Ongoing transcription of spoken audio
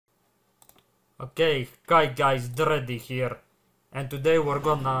Okay, hi guys, Dready here, and today we're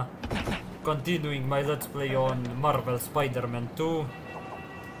gonna continuing my let's play on Marvel Spider-Man 2.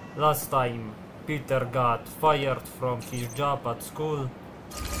 Last time Peter got fired from his job at school,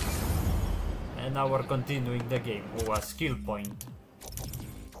 and now we're continuing the game. Oh, a skill point.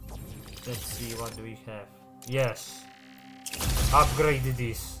 Let's see what do we have. Yes, upgrade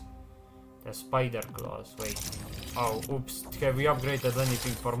this. The spider claws, wait. Oh, oops, have we upgraded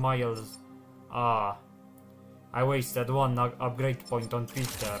anything for Miles? Ah, I wasted one upgrade point on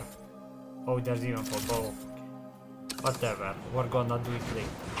Peter. Oh, there's even for both. Whatever, we're gonna do it later.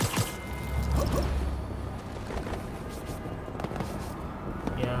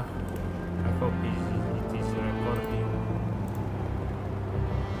 Yeah, I hope it is recording.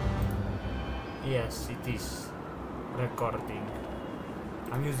 Yes, it is recording.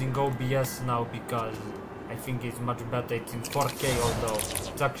 I'm using OBS now because I think it's much better. It's in 4K, although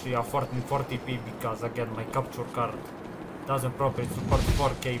it's actually a 1440p because again my capture card doesn't properly support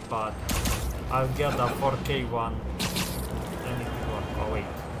 4K, but I'll get a 4K one and it will work. Oh wait,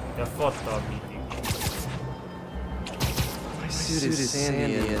 the photo meeting. My suit is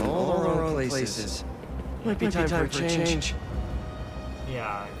sandy in all the wrong places. Might be time for a change.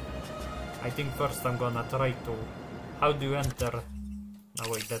 Yeah, I think first I'm gonna try to... How do you enter? Oh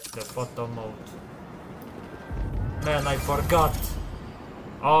wait, that's the photo mode. Man, I forgot.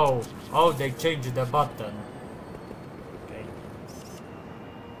 Oh, they changed the button. Okay.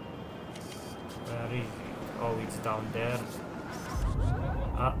 Where is it? Oh, it's down there.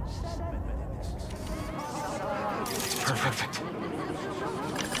 Ah. Perfect.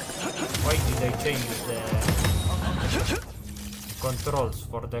 Why did they change the controls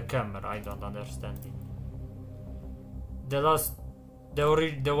for the camera? I don't understand it.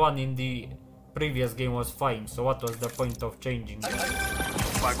 The one in the previous game was fine, so what was the point of changing it?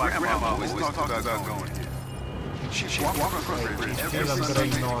 My grandma always talked about going here. She walked across the bridge every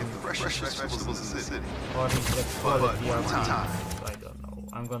Sunday on fresh vegetables in the city. Or is the quality of it? I don't know.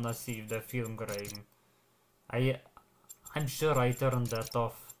 I'm gonna see if the film grain. I'm sure I turned that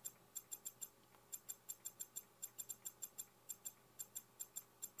off.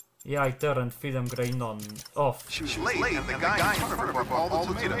 Yeah, I turned film grain off. She was late and the guy in front of her brought all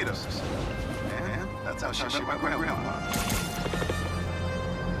the tomatoes. And that's how she met my grandma.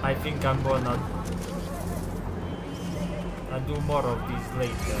 I think I'm gonna do more of these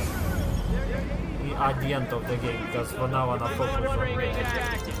later. At the end of the game, because for now I'm gonna focus on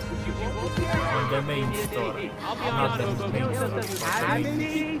the main story. Not the main story, but the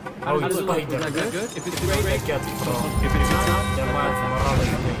main... Oh, it's Spider. I get it from the Miles Morales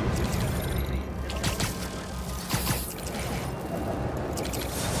game.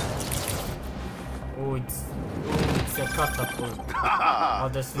 Oh, it's a catapult. Oh,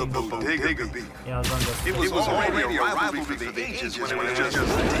 the bodega beef. Yeah, as long as it was already a rivalry for the ages when it was just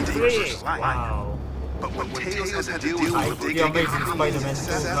dangerous. Wow. But when Tails had to deal with the Amazing Spider-Man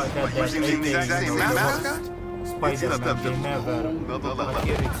 2 had that Spider-Man game ever, but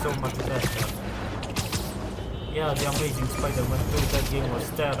here it's so much better. Yeah, the Amazing Spider-Man 2, that game was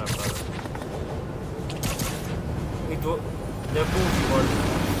terrible. The movie was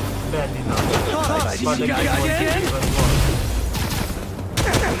bad enough, but the game was even worse.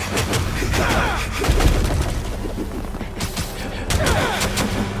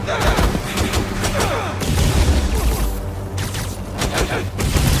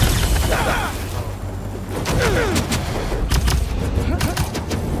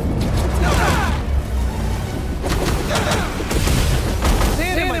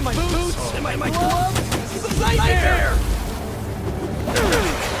 Sand in my boots and my gloves. This is a nightmare.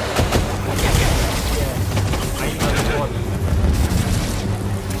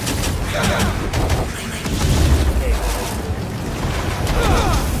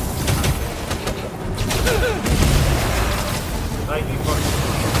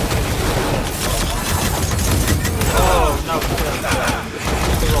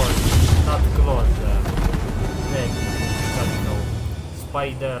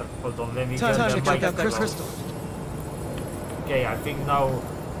 Spider, hold on, let me Time get to the check out mic. crystal. Okay, I think now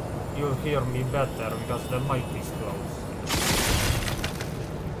you'll hear me better because the mic is close.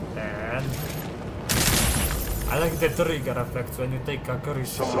 And I like the trigger effects when you take a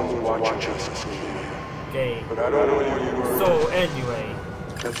crystal. Okay, so anyway,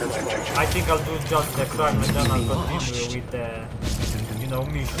 I think I'll do just the crime and then I'll continue with the,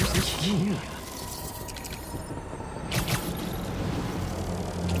 mission.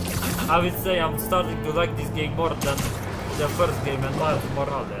 I would say I'm starting to like this game more than the first game and Miles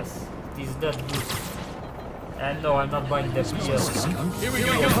Morales. It is that good. And no, I'm not buying the PS. Here we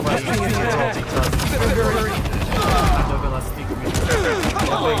go.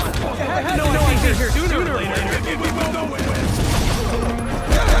 No, I'll be here sooner or later.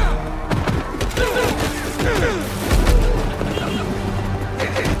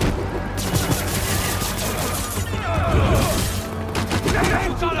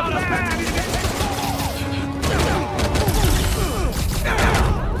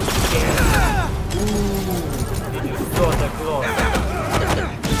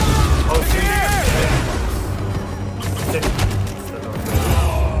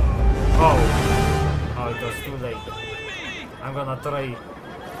 Oh, it was too late. I'm gonna try to...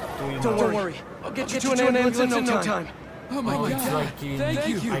 Don't worry. I'll get you to an ambulance in no time. Oh my god. It's like in,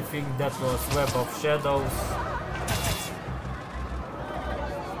 Thank you. I think that was Web of Shadows.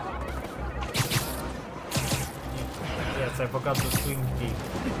 Yes, I forgot to swing kick.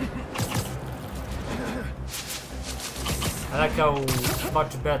 I like how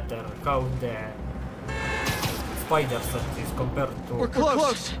much better how the spider sense is compared to... We're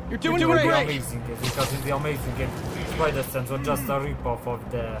close. You're doing the great. Amazing Game, because in the Amazing Game, spider sense was just a rip-off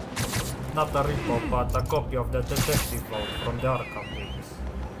of the... Not a rip-off, but a copy of the detective mode from the Arkham games.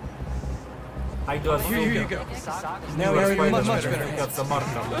 I do assume... Here you go. Now you're much better. Got some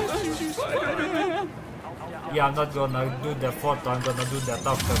Arkham. Yeah, I'm not gonna do the photo, I'm gonna do that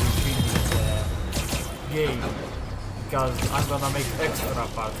after we finish the game. Because I'm gonna make extra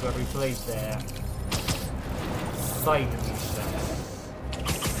parts where we play the side missions.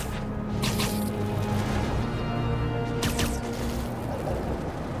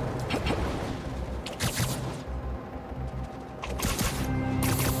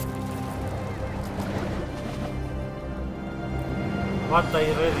 What I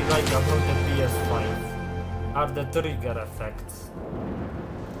really like about the PS5 are the trigger effects.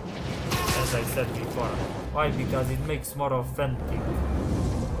 As I said before. Why? Because it makes more authentic.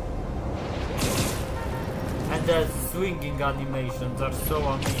 And the swinging animations are so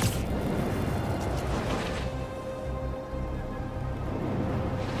amazing.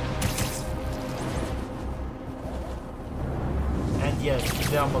 And yes,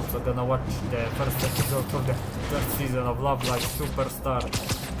 today I'm also gonna watch the first episode of the third season of Love Live Superstar.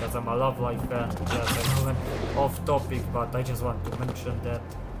 Because I'm a Love Live fan. Yes, I know I'm off topic, but I just want to mention that.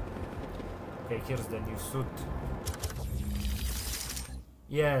 Okay, here's the new suit.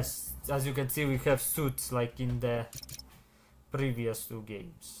 Yes, as you can see we have suits like in the previous two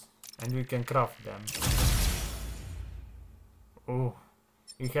games. And we can craft them. Oh,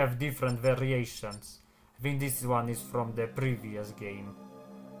 we have different variations. I think this one is from the previous game.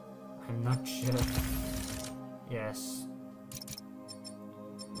 I'm not sure. Yes.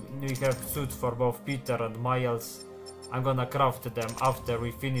 We have suits for both Peter and Miles. I'm gonna craft them after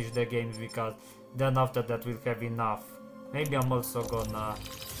we finish the games, because then after that we'll have enough. Maybe I'm also gonna,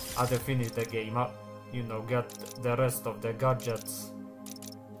 after finish the game, you know, get the rest of the gadgets.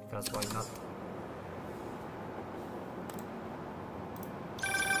 Because why not?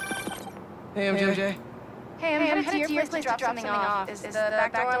 Hey, MJ. Hey, I'm headed to your place to drop something off. Is the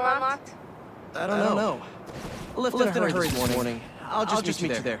back door unlocked? I don't know. I left in a hurry this morning. I'll just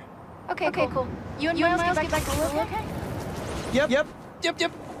meet you there. Okay, cool. You and Miles get back to school, okay? Yep.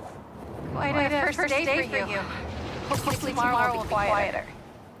 Quite a first day for you. Hopefully tomorrow will be quieter.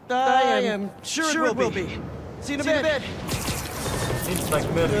 I am sure it will be. See you in a bit. Seems like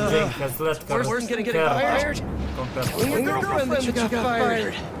Mary Jane has let her Worse than getting hair fired. compared to When your girlfriend that you got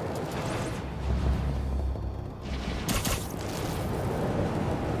fired.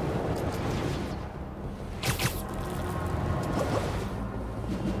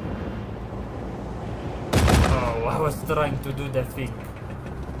 I was trying to do the thing,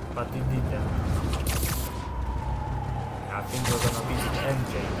 but it didn't. I think we're gonna visit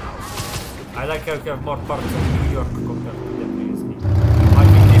MJ now. I like how we have more parts of New York compared to the previous game. I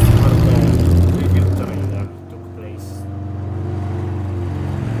think this is where the reveal trailer took place.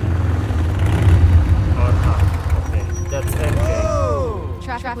 Or not. Okay, that's MJ.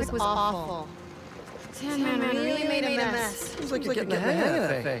 Traffic was awful. Tin Man really made a mess. Seems like you're getting the hang of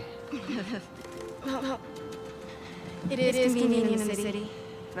that thing. It is convenient in the city,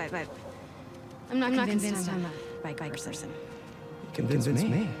 but I'm not convinced I'm a bike person. Convince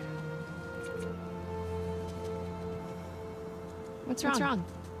me. What's wrong?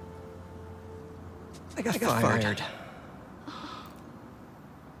 I got fired.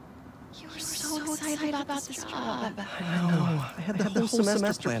 You were so excited about this job. I know. I had the whole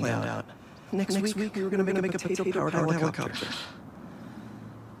semester planned out. Next week we were going to make a potato-powered helicopter.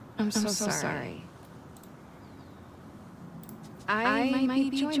 I'm so sorry. I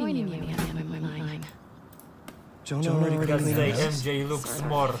might be joining you in my mind. John already Because cleaned the house. MJ looks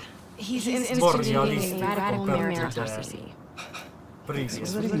more He's more instituting realistic a radical compared to the meritocracy.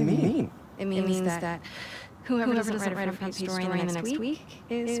 previous. What does that even mean? It means that whoever doesn't write a front page story in the next week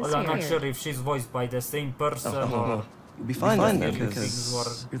is Well, I'm not fired. sure if she's voiced by the same person or... You'll be fine then, maybe because things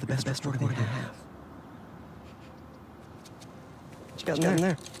were- you're the best reporter they have. What you got in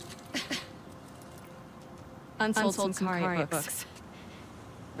there? Unsold Sicaria books.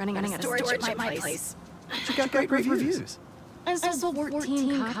 Running out of storage at my place. You got great reviews. I sold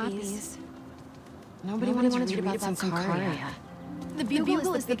 14 copies. Nobody wanted to read about Sicaria. The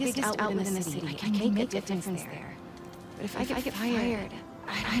Bugle is the biggest outlet in the city. I can make a difference there. But if I get fired,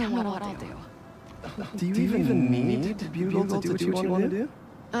 I don't know what I'll do. Do you even need the Bugle to do what you want to do?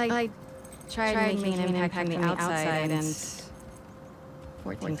 I tried making an impact from the outside and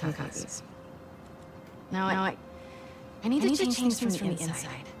 14 copies. Now I need to change things from the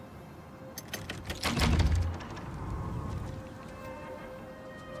inside.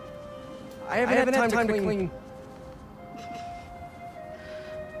 I haven't had time to clean.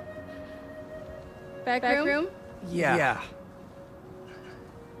 Back room? Yeah.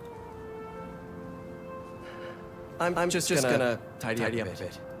 I'm just gonna tidy up a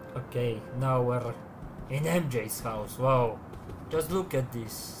bit. Okay, now we're in MJ's house. Wow. Just look at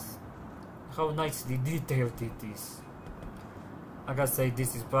this. How nicely detailed it is. I gotta say,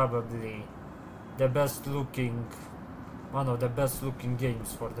 this is probably the best looking, one of the best looking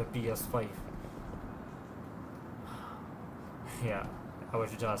games for the PS5. Yeah, I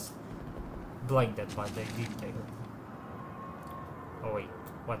was just blinded by the detail. Oh wait,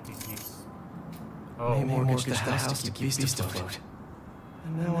 what is this? Oh, May mortgage the house to keep Beast afloat.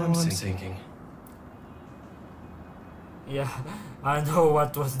 And now I'm sinking. yeah, I know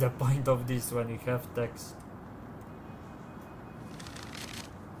what was the point of this when you have text.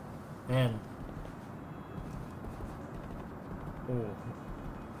 And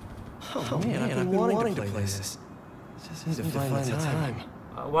Oh man, I've been wanting to play this. Just need to find the time.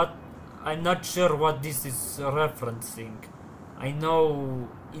 what? I'm not sure what this is referencing. I know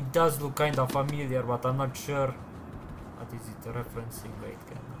it does look kind of familiar, but I'm not sure. What is it referencing? Wait,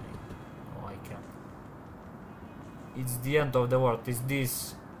 can I? Oh, I can't. It's the end of the world. Is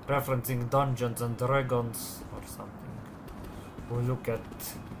this referencing Dungeons and Dragons or something? We look at.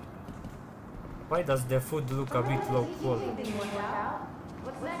 Why does the food look a bit low quality?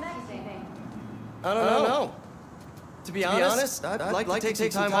 I don't know. To be honest, I'd like to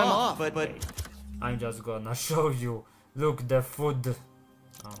take some time off, but I'm just gonna show you. Look, the food.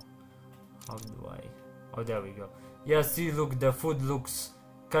 Oh, how do I? Oh, there we go. Yeah, see, look, the food looks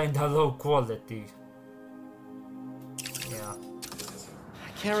kinda low quality. Yeah. I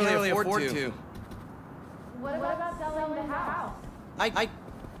can't really afford to. What about selling the house? I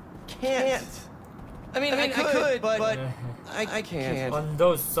can't. I mean, I could, but I can't. On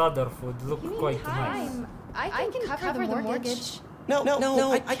those other food look quite nice. I can cover the mortgage.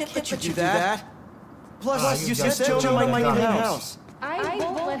 No, I can't let you do that. Plus, you just said showed my him new the house. I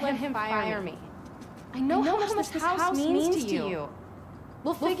won't let him fire me. I know how much this house means to you.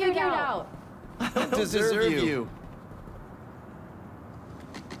 We'll figure it out. I don't deserve you.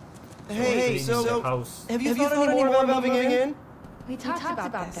 Hey, so house. have you thought any more about moving in? We talked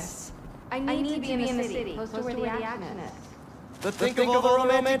about this. I need to be in the city, close to where the action is. But think of all the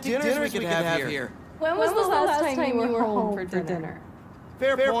romantic dinners we could have here. When was the last time you were home for dinner?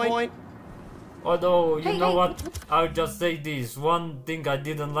 Fair point. Although, you Hey, know hey. what? I'll just say this. One thing I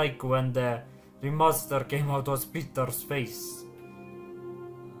didn't like when the remaster came out was Peter's face.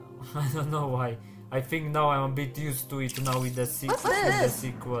 I don't know why. I think now I'm a bit used to it now with the, with the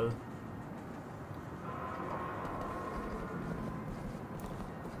sequel.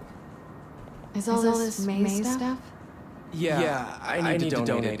 Is all this May stuff? Yeah, I need to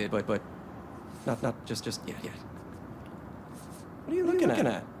donate it, but not just yet. What are you looking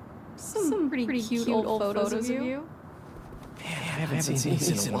at? Some pretty cute old photos of you. Man, I haven't seen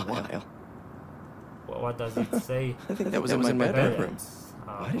these in a while. What does it say? I think that was in my bedroom. Balance.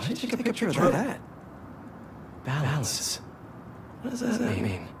 Why did you take a picture of that? Balance. What does that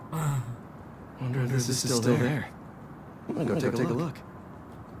mean? Wonder if this is still there. I'm gonna go take a look.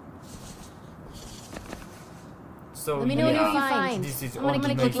 So Let me know what you yeah, find. this is I'm gonna only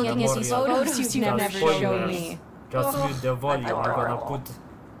keep made looking at for these Memorial. photos you've never Spoilers. shown me. Just mute the volume. I'm gonna put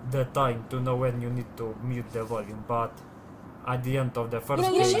the time to know when you need to mute the volume, but at the end of the first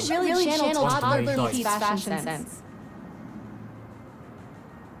You game, should really channel Toddler Toddler Pete's Pete's fashion sense.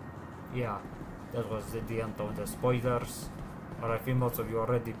 yeah, that was at the end of the spoilers. Or I think most of you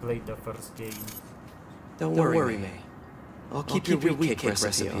already played the first game. Don't worry, May. I'll keep your wheat cake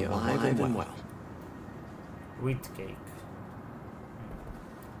recipe alive and well. Wheat cake.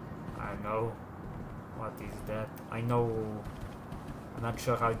 I know. What is that? I know I'm not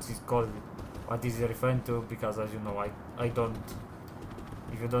sure how it is called, what is it referring to, because as you know, I don't,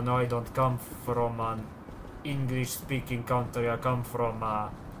 if you don't know, I don't come from an English-speaking country, I come from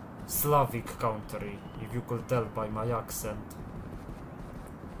a Slavic country, if you could tell by my accent.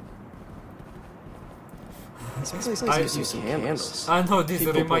 I use some candles. I know this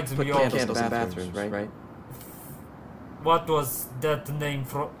People reminds put me candles of in bathrooms, right? what was that name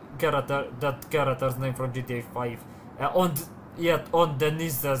from character's name from GTA 5? On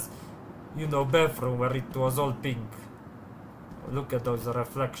Denise's, you know, bathroom where it was all pink. Look at those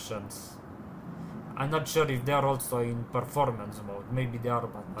reflections. I'm not sure if they are also in performance mode. Maybe they are,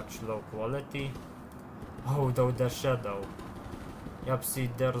 but much low quality. Oh, though the shadow. Yep, see,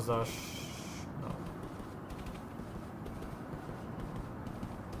 there's a no.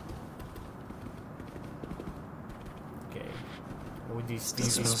 Okay. Oh, this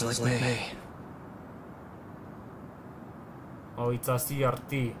This TV. smells like May. Oh, it's a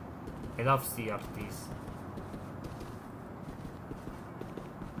CRT. I love CRTs.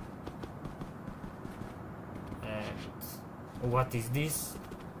 And what is this?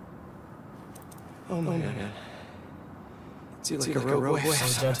 Oh my god. It's like a rogue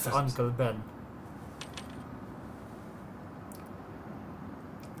voice. Oh, that's Uncle Ben.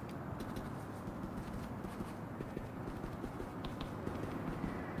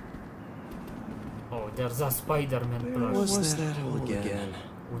 Oh, there's a Spider-Man plush. What's that hole again?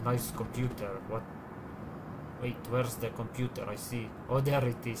 Oh, nice computer. What? Wait, where's the computer? I see. Oh, there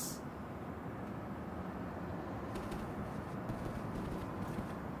it is.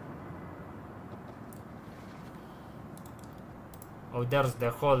 Oh, there's the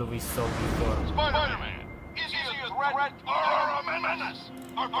hole we saw before. Spider-Man! Is he a threat or a menace?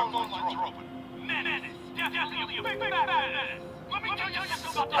 Our phone lines are open. Menace! Definitely a big menace! Let me tell you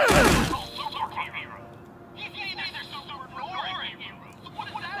something about that superhero. He's neither super nor a hero.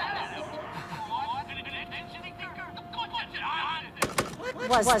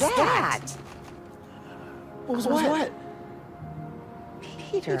 What's that? What was that? What was what?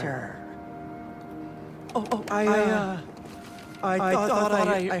 Peter. I thought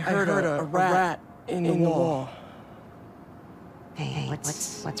I heard a rat in the wall. Hey,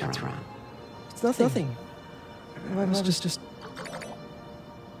 what's wrong? It's nothing. I was just...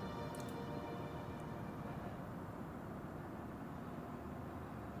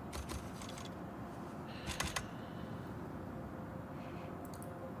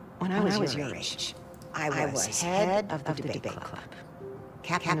 When I was your age, I was head of the debate club,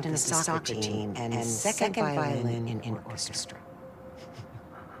 captain of the soccer team, and second violin in orchestra.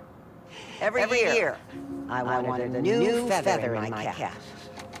 Every year, I wanted a new feather in my cap.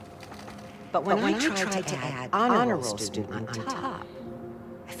 But when I tried to add honor roll student on top,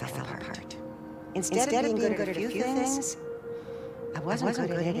 I fell apart. Instead of being good at a few things, I wasn't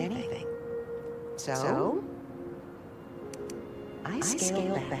good at anything. So, I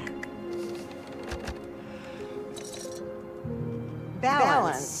scaled back.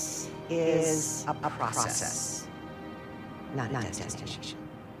 Balance is a process, not a destination.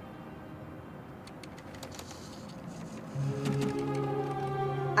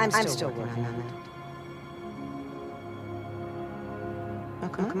 I'm still working on that. Oh,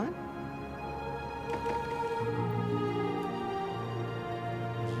 come on.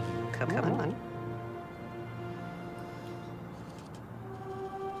 Come on.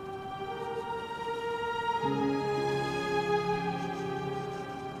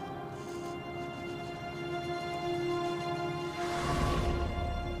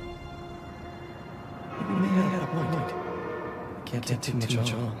 Can't take too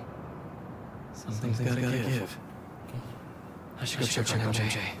much on. Something's gotta give. I should go check on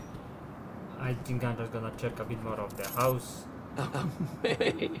MJ. I think I'm just gonna check a bit more of the house.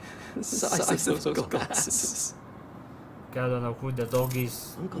 May. The size of those glasses. Okay, I don't know who the dog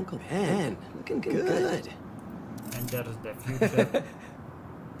is. Uncle Ben, looking good. And there's the future.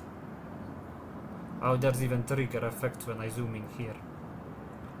 Oh, there's even trigger effects when I zoom in here.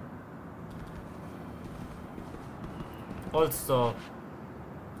 Also,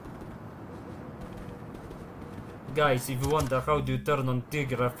 guys, if you wonder how do you turn on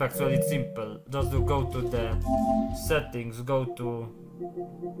trigger effects, well, it's simple. Just to go to the settings, go to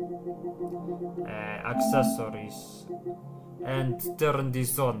accessories, and turn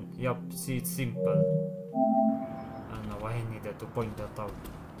this on. Yup, see, it's simple. I don't know why I needed to point that out.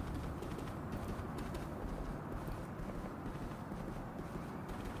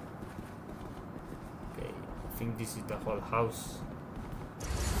 I think this is the whole house.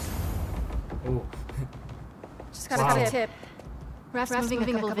 Oh. Just got a tip. Raph's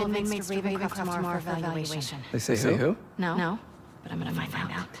moving a couple of inmates to Ravencroft tomorrow for evaluation. They say who? No. but I'm gonna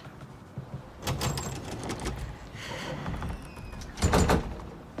find out.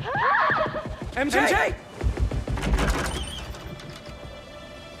 MJ!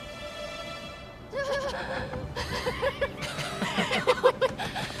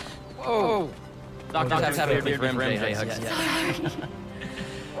 Whoa! Doctor's having a beard for MJ hugs.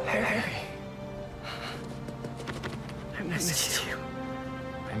 Harry. I missed you.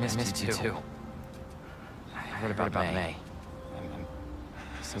 I missed you too. I heard about May.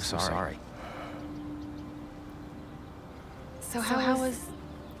 I'm so sorry. So how was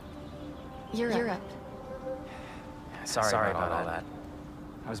Europe? Sorry about all that.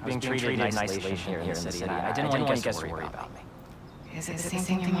 I was being treated in isolation here in the city. I didn't want you guys to worry about me. Is it the same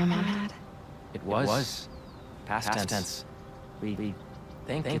thing your mom had? It was. Past tense. We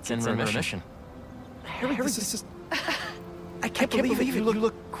think it's in remission. Harry, this is... I can't believe it. You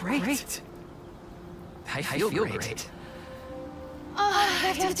look great. I feel great. I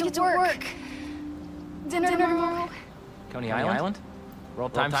have to get to work. Dinner tomorrow. Coney Island?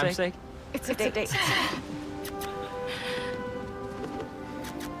 World time's sake? It's a date.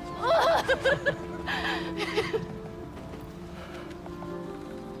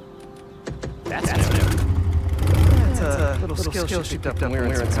 That's new. That's a little skill she picked up when we were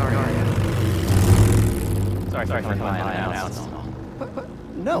in Zarya. Sorry for my announce.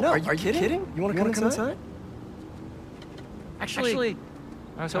 No, are you kidding? You want to come inside? Actually,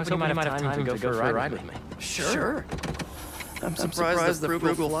 I was hoping you might have time to go for a ride with me. Sure. I'm surprised the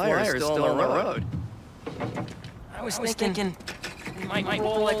frugal flyer is still on the road. I was thinking you might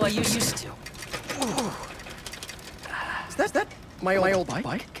roll like you used to. Is that my old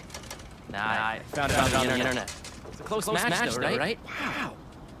bike? Nah, I found it on the internet. It's a close match, though, right? Wow.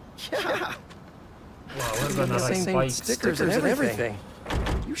 Yeah. Wow, we're The gonna same like stickers and everything.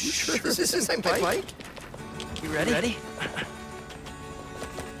 You sure this isn't my bike? You ready?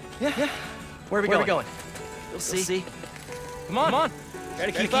 Yeah. Where are we going? You'll see. Come on. Try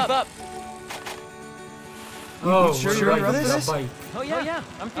to keep up. Oh, sure we're you're riding ready for the this? bike. Oh yeah,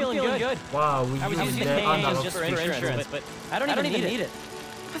 I'm feeling good. Wow, we I was used using the the analog just for stick insurance, but I don't even need it.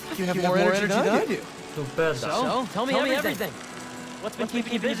 You have more energy than I do. to pedal. So, tell me everything. What's been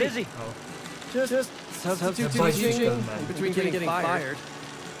keeping you busy? Just substituting bicycle, man. between getting fired.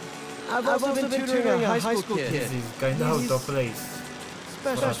 I've also been tutoring a high school kid. This is kind of out of place for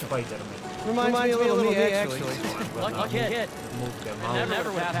a Special. Spider-Man. Reminds me a little of me, actually. Lucky kid. Move them I out.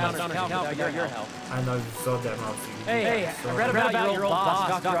 never would have passed on account without your help. I know you saw them out. Hey, I read about your old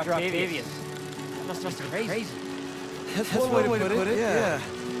boss, Dr. Octavius. That must be crazy. That's one way to put it, yeah.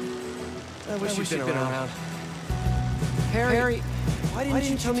 I wish you'd been around. Harry, why didn't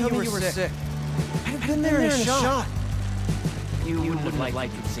you tell me you were sick? I'd have been there in a shot. You wouldn't have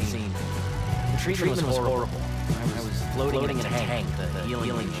liked the scene. The treatment was horrible. I was floating in a tank, the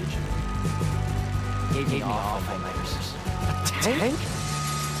healing engine. Gave me awful nightmares. A tank?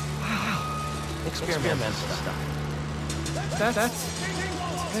 Wow. Experimental stuff. That's...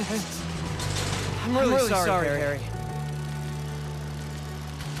 I'm really sorry, Harry.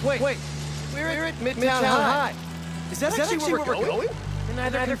 Wait. We're at Midtown High. Is that actually where we're going?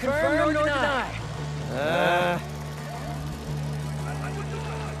 Neither confirm nor deny.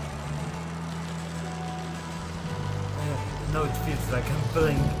 Now it feels like I'm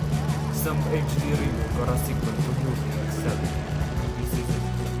playing some HD remake or a sequel to movie itself. This is it.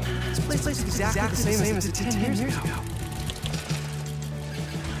 This place is exactly the same as it did 10 years ago.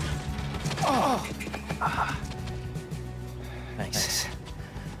 Thanks.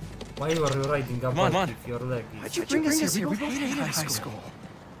 Why are you riding a bike if your leg is... Why'd you bring us here? We both hated high school.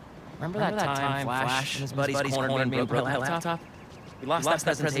 Remember that time Flash and his buddies cornered me and broke my laptop? We lost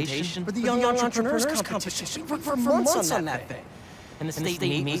that presentation. For the Young Entrepreneurs Competition. We worked for months on that thing. And the state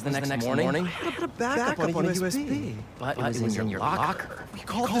meet was the next morning. Put a backup on a USB. But it was in your locker. We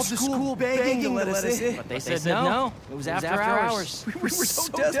called the school begging to let us in. But they said no. It was after hours. We were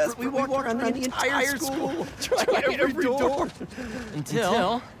so desperate, we walked around the entire school, trying every door.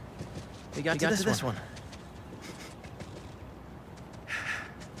 Until we got to this one.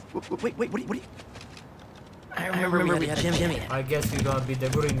 Wait, what do you... I remember we had Jimmy. I guess you're gonna be the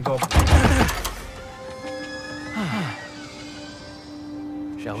Green Goblin.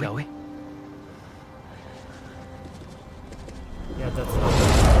 Shall we? Yeah, that's not...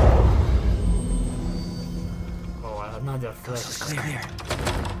 Oh, another flash. It's clear.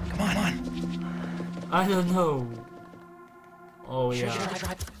 Come on. I don't know. Oh yeah.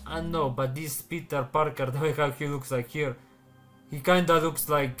 I know, but this Peter Parker, the way how he looks like here, he kinda looks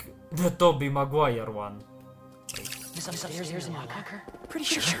like the Tobey Maguire one. Is upstairs in your locker? Pretty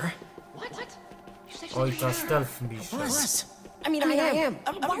sure. What? Oh, it's a stealth mission. I mean, I am.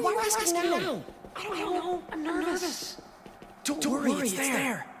 Why are you asking now? I don't know. I'm nervous. Don't worry, it's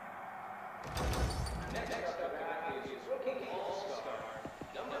there.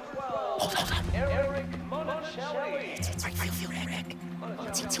 Hold on. I feel Rick.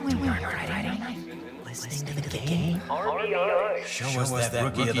 What's he doing here, right? Listening to the game? Show us that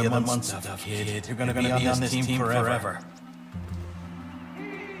rookie of the month stuff, kid. You're gonna be on this team forever.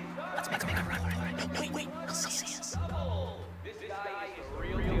 Let's make a run. Wait. He'll see us. This guy is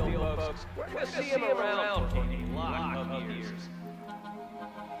real, folks. We're gonna see him around for a lot of years.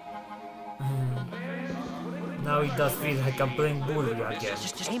 Now it does feel like I'm playing bully again.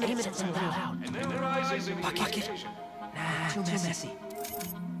 Just aim it at them loud. Bucket. Nah, too messy.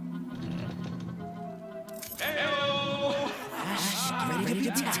 Flash, ready to be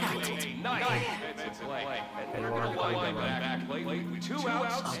tackled. Nice. Two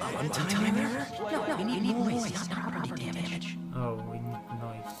outs. A one-time error? No, we need noise, not property damage. Oh, we need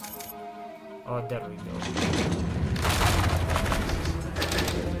noise. Oh, there we go.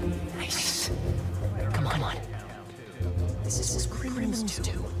 Nice. Come on. This is what criminals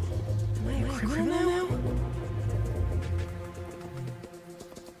do. Am I a criminal now?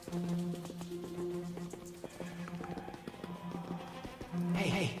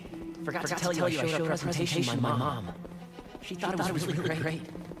 Hey, forgot to tell you I showed a presentation to my mom. She thought it was really great.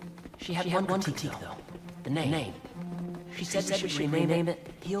 She had one critique though. The name. She said we should rename it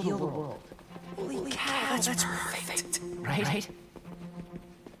Heal the World. Holy cow, that's perfect. Right?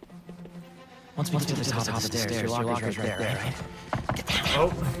 Once we get to the top of the stairs, your locker's right there, right? Get down.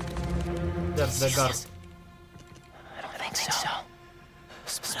 Oh, that's the guard. I don't think so.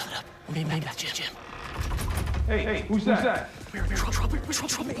 Split up. Maybe back to Jim. Hey, who's that? We're in trouble.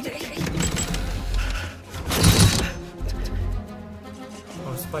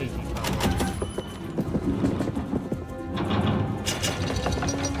 Oh, Spidey power.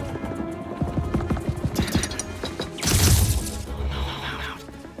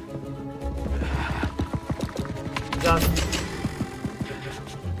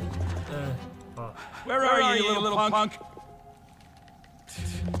 Where are you, little punk?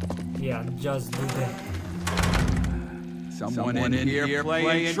 Yeah, just do that. Someone in here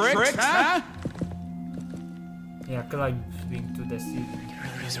playing tricks, huh? Yeah, climbing to the ceiling.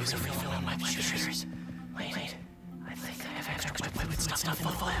 There's a refill on my shooters. Wait. I think I have extra whip with stuff in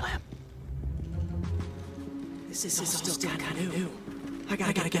the lab. This is still kind of new. I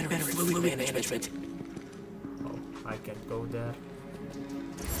gotta get better at fluid management. Oh, I can go there.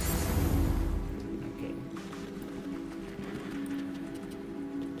 Okay.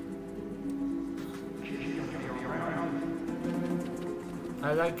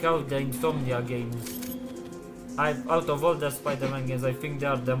 I like how the Insomnia games, out of all the Spider-Man games, I think they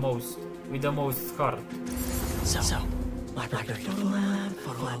are the most, with the most heart. So, library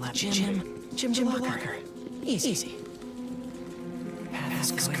photo lab, Jim Locker. Easy.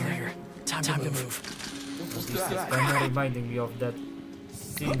 Path is clear. Time to move. This is kind of reminding me of that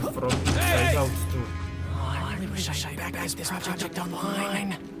scene from Inside Out 2. I really wish I could back this project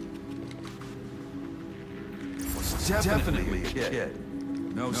online. Definitely a kid.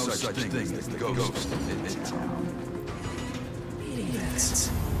 No such thing as the ghost in town. Idiots.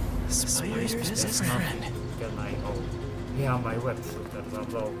 Spider's best friend. Can I? Oh, yeah, my web shooters are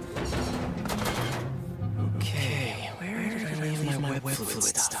low. Okay, where did I leave my web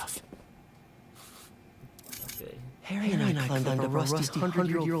fluid stuff? Okay. Harry and I climbed up a rusty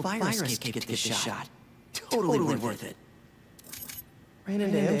 100-year-old fire escape to get this shot. Totally worth it. Ran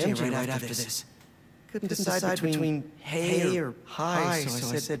into MJ right after this. Couldn't decide between hey or hi,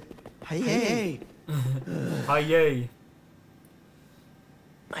 so I said, hey. Hi, yay.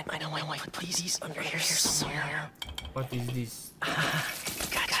 I know I put these under here somewhere. What is this?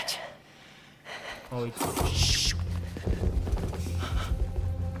 Gotcha. Oh, it's... Shh.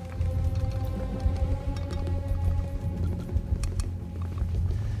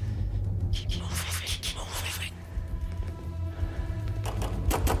 Keep moving.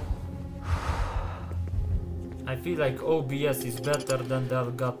 I feel like OBS is better than the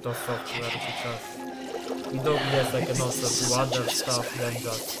Elgato software because with OBS I can also do other stuff than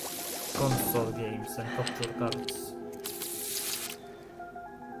just console games and capture cards.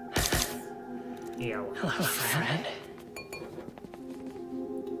 Yeah. Hello, friend.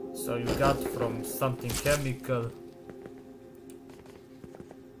 So you got from something chemical.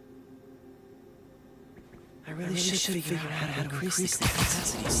 I really should figure out how to increase the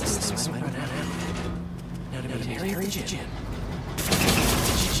capacity so I don't have now to meet Harry or Jim.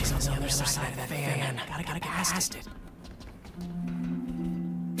 She's on the other side of that fan. Gotta get past it.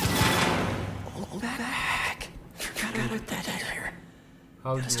 Hold back. Forgot about that area.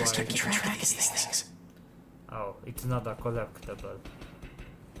 How do Start I... keeping track of these things. Oh, it's not a collectible.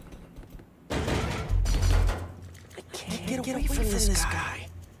 I can't get away from this guy.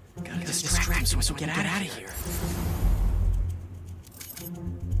 Gotta distract him so we can get out of here.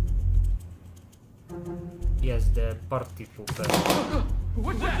 Yes, the party pooper.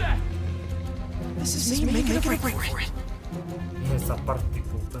 What's that? This is me making a break for it. Yes, a party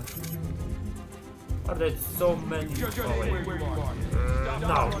pooper. Are there so many? Oh, wait.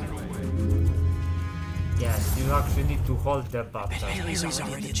 No. Yes, you actually need to hold the button. Bailey's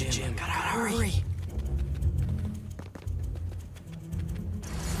already at the gym. Gotta hurry.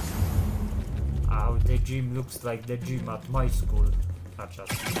 Ah, the gym looks like the gym at my school. Not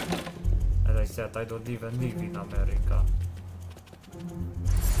just. As I said, I don't even live in America.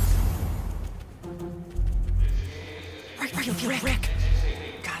 Rick.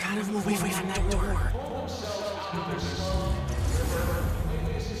 Gotta move away from that door.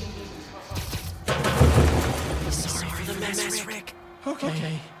 Sorry for the mess, Rick.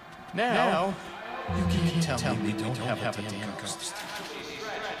 Okay. Now, you can tell me we don't have a damn ghost.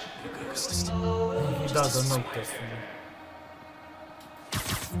 He doesn't notice me.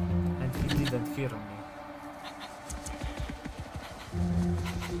 And he didn't hear me.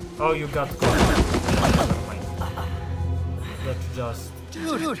 Oh, you got caught. Never mind. Let's just...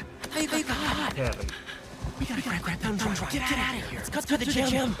 Dude, I got. carry. We gotta grab them drive. Get out of here. Let's cut through the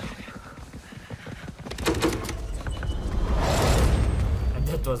gym. And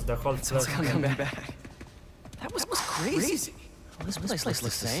that was the whole flashback. back. That was crazy. Well, this place looks the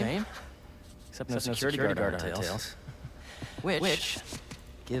same. Except no security guard on our tails. Which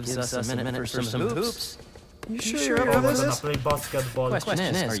gives us a minute for some hoops. You sure you're up for We're gonna this? play basketball. Question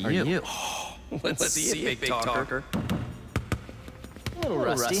is, are you? Let's see it, big talker. A little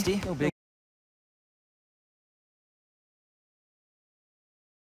rusty. No big.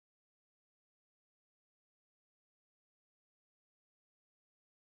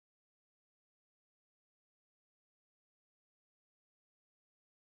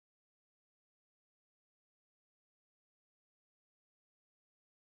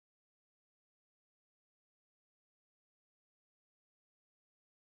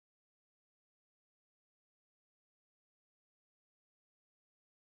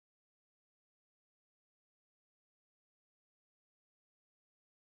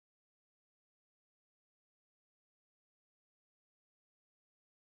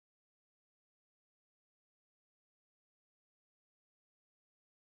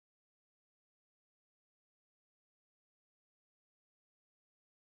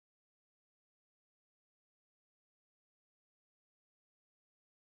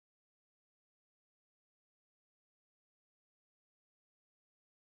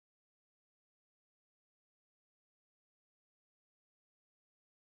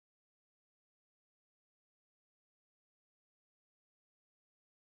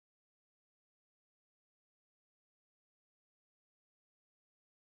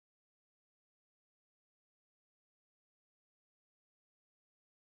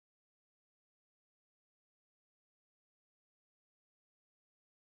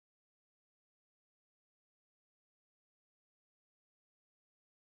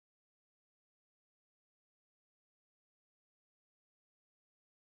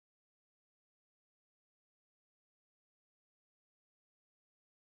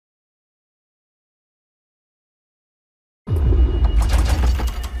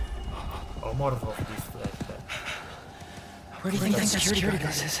 Oh, more of this flashback. Where do you think that security guard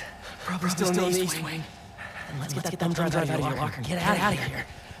is? Probably still in the east wing. Then let's get that thumb drive out of your locker and get out of here.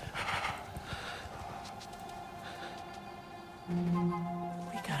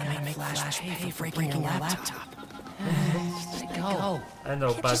 We gotta make Flash pay for breaking your laptop. Let it go. I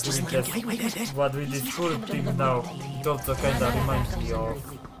know, but what with this full thing now, it also kinda reminds me of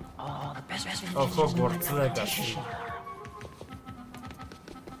Hogwarts Legacy.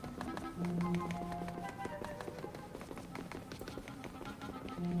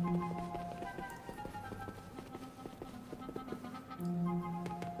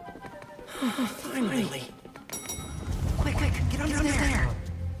 Finally. Quick, get under there.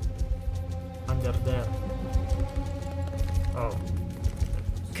 Under there. Oh.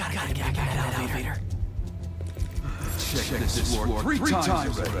 Gotta get back in that elevator. Check this floor 3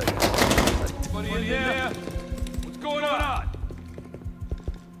 times already. Anybody in there? What's going on?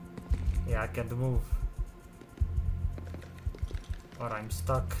 Yeah, I can't move. Or I'm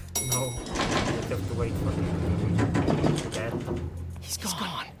stuck. No. I have to wait for him. Dead. He's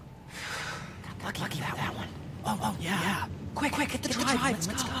gone. Lucky that one. Oh, yeah. Quick, get the drive. Let's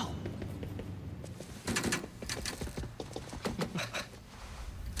go.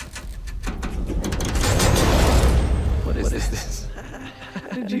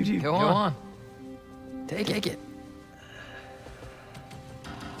 you. Go on. Take it.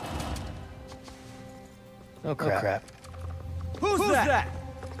 Oh crap. Who's that?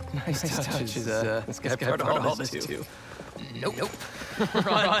 Nice touch. Is this guy part of all this too? Nope.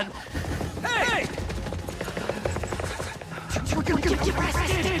 Run. Hey! We're gonna get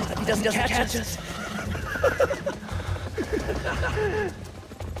arrested! He doesn't catch us.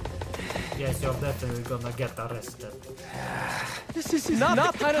 Yes, you're definitely gonna get arrested. This is not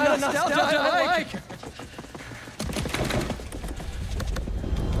the kind of nostalgia I like.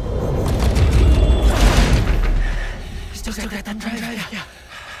 Still got that drive. Yeah.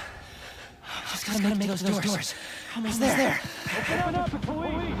 Just gotta make those doors. Almost there. Open up,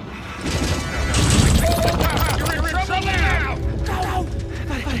 police! You're in trouble now! Go!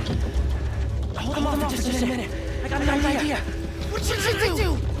 Buddy. Hold them off for just a minute. I got an idea. What should I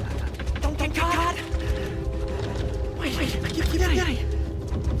do? Don't get caught. Wait. Keep at it.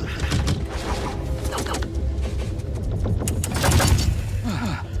 Go.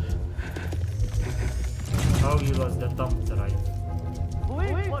 Oh, you lost the thumb drive.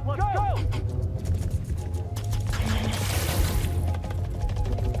 Police, let's go!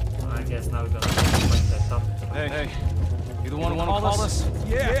 I guess now we're gonna find the thumb drive. Hey. You the one who wanna call us?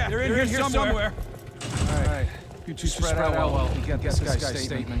 Yeah, they're in here somewhere. Alright. You two spread out while we get this guy's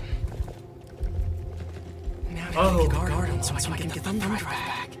statement. Now guard him so I can get the thumb drive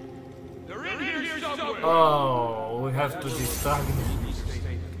back. They're in here somewhere! Oh, we have to distract him.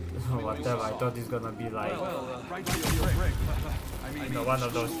 Whatever, I thought it's gonna be like, one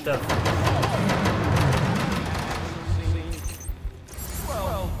of those steps.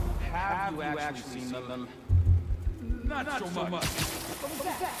 Well, have you actually seen them? Not so much.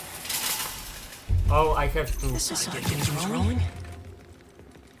 Oh, I have to. This is getting rolling.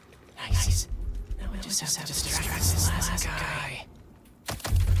 Nice. Now I just have to distract this last guy.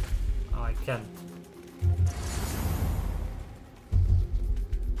 Oh, I can't.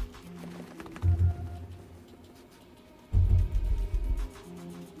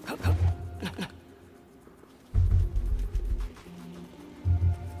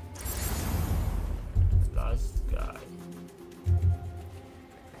 Last guy.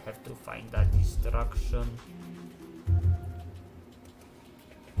 I have to find that distraction.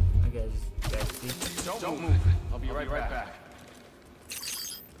 I guess that's it. Don't move. I'll be right back.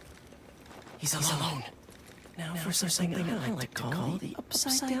 He's alone. Now for something I like to call the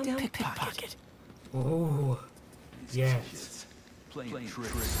upside down pickpocket. Oh, yes. Playing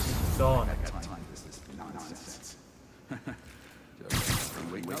tricks. Done. This is nonsense.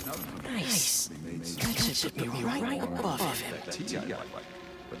 Nice. That should be right above him.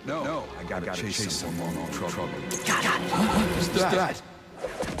 But no, I gotta chase someone on trouble. Got it. Who's that?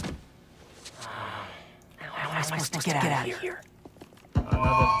 How am I supposed to get out of here?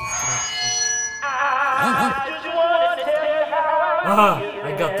 Another distraction. I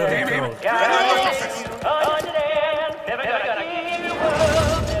got the recall.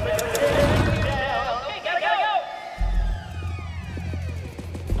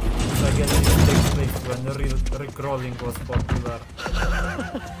 I guess it takes place when the recrawling was popular.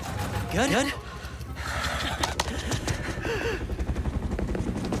 Good?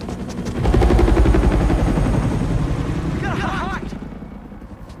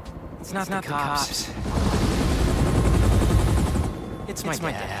 It's not the cops. It's my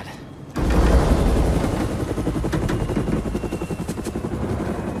dad.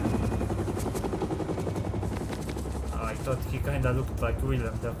 I thought he kinda looked like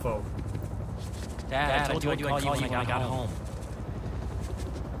Willem Dafoe. Dad, I told you I'd call you when I got home.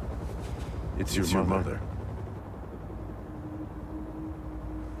 It's your mother.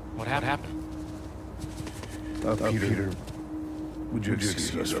 What happened? Peter, would you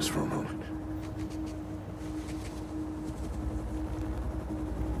excuse us for a moment?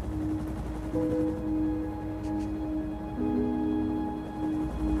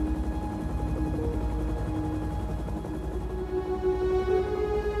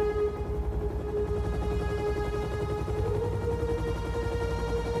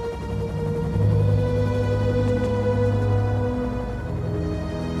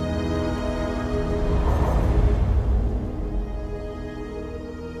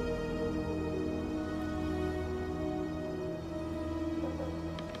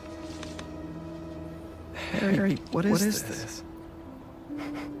 Harry, what is this?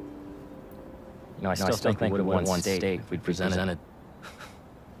 You know, I still think we would have won one state if we'd presented.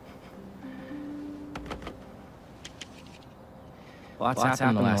 Lots happened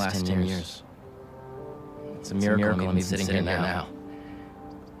in the last 10 years. It's a miracle I'm even sitting here now.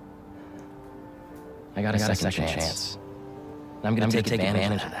 I got a second chance. And I'm gonna take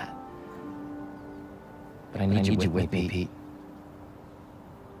advantage of that. But I need you with me, Pete.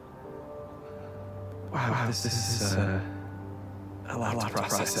 Wow, this is a lot to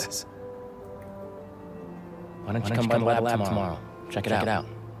process. Why don't you come by the lab tomorrow? Check it out.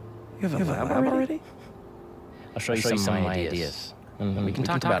 You have a lab already? I'll show you some of my ideas. And we can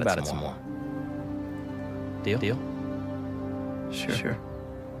talk about it some more. Deal? Sure.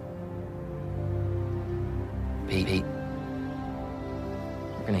 Pete.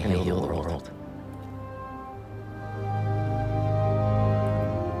 We're gonna heal the world.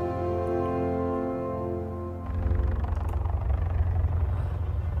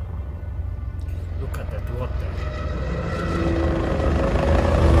 Look at that water.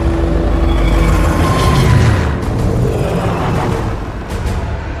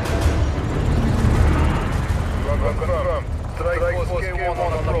 Confirm. Strike force K1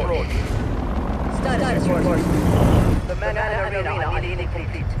 on approach. Status report. The man in arena needing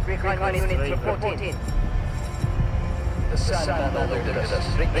complete. Recon units reporting. The sand alerted us.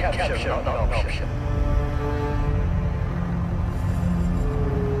 Recapture not an option.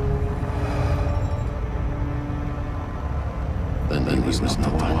 Then he was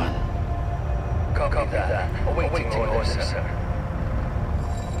not one. Copy that. Awaiting orders, sir.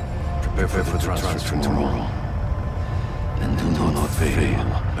 Prepare for the transfer tomorrow. And do not fail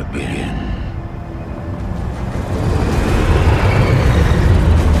again.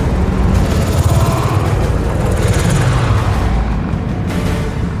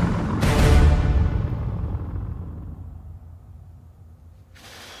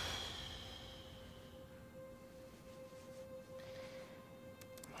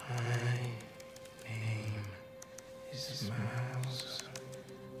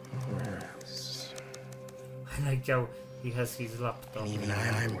 I like how he has his laptop. Even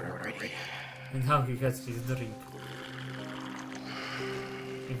I'm ready. And how he has his drink.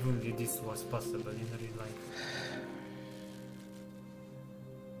 If only this was possible in real life.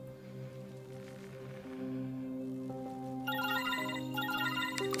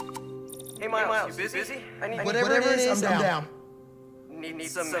 Hey Miles, you busy? I need whatever it is, I'm down. Need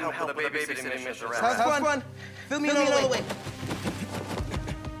some help with the babysitting mission. Have fun. Fill me in all the way.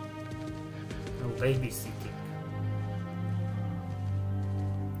 No babysitting.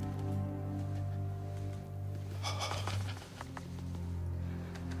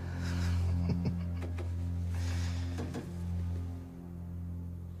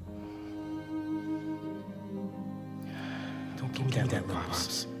 Don't give me that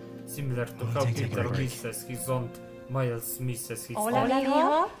Pops. Similar to how Peter misses his aunt, Miles misses his Hola, aunt.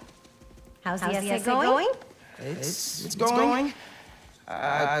 hijo. How's the essay going? It's going.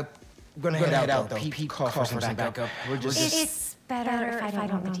 I'm gonna head out though. Pete called for some backup. We're just... It's better if I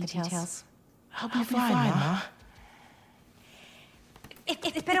don't know the details. I'll be fine, Ma.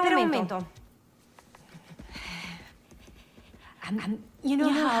 Espera un momento. You know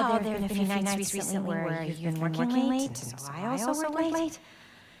how there have been a few nights recently where you've been working late, so I also work late?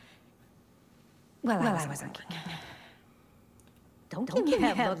 Well, I was working. Don't give me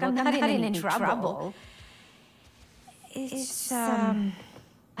that look. I'm not in any trouble. It's,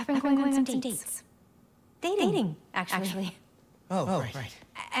 I've been going on some dates. Dating, actually. Oh, right.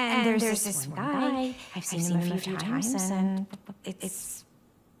 And there's this one guy. I've seen him a few times, and it's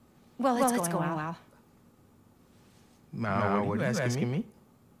going well. Ma, what are you asking me?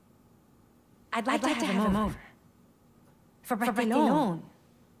 I'd like to have him over. For birthday alone.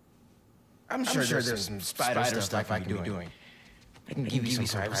 I'm sure there's some spider stuff I can be doing. I can give you some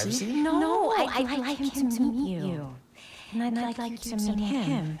privacy? No, I'd like him to meet you. And I'd like you to meet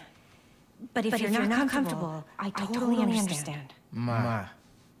him. But if you're not comfortable, I totally understand. Ma.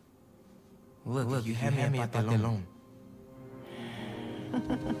 Look, you have me at birthday alone.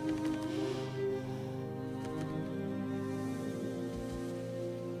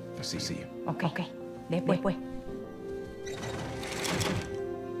 I'll see you. Okay. Después.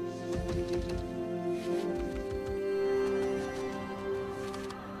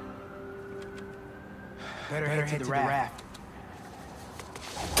 Better head to the raft.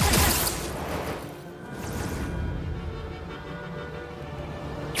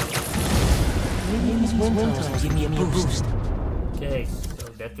 Give me a boost. Okay, so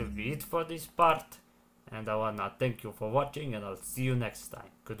that will be it for this part. And I wanna thank you for watching, and I'll see you next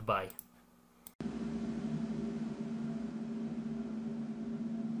time. Goodbye.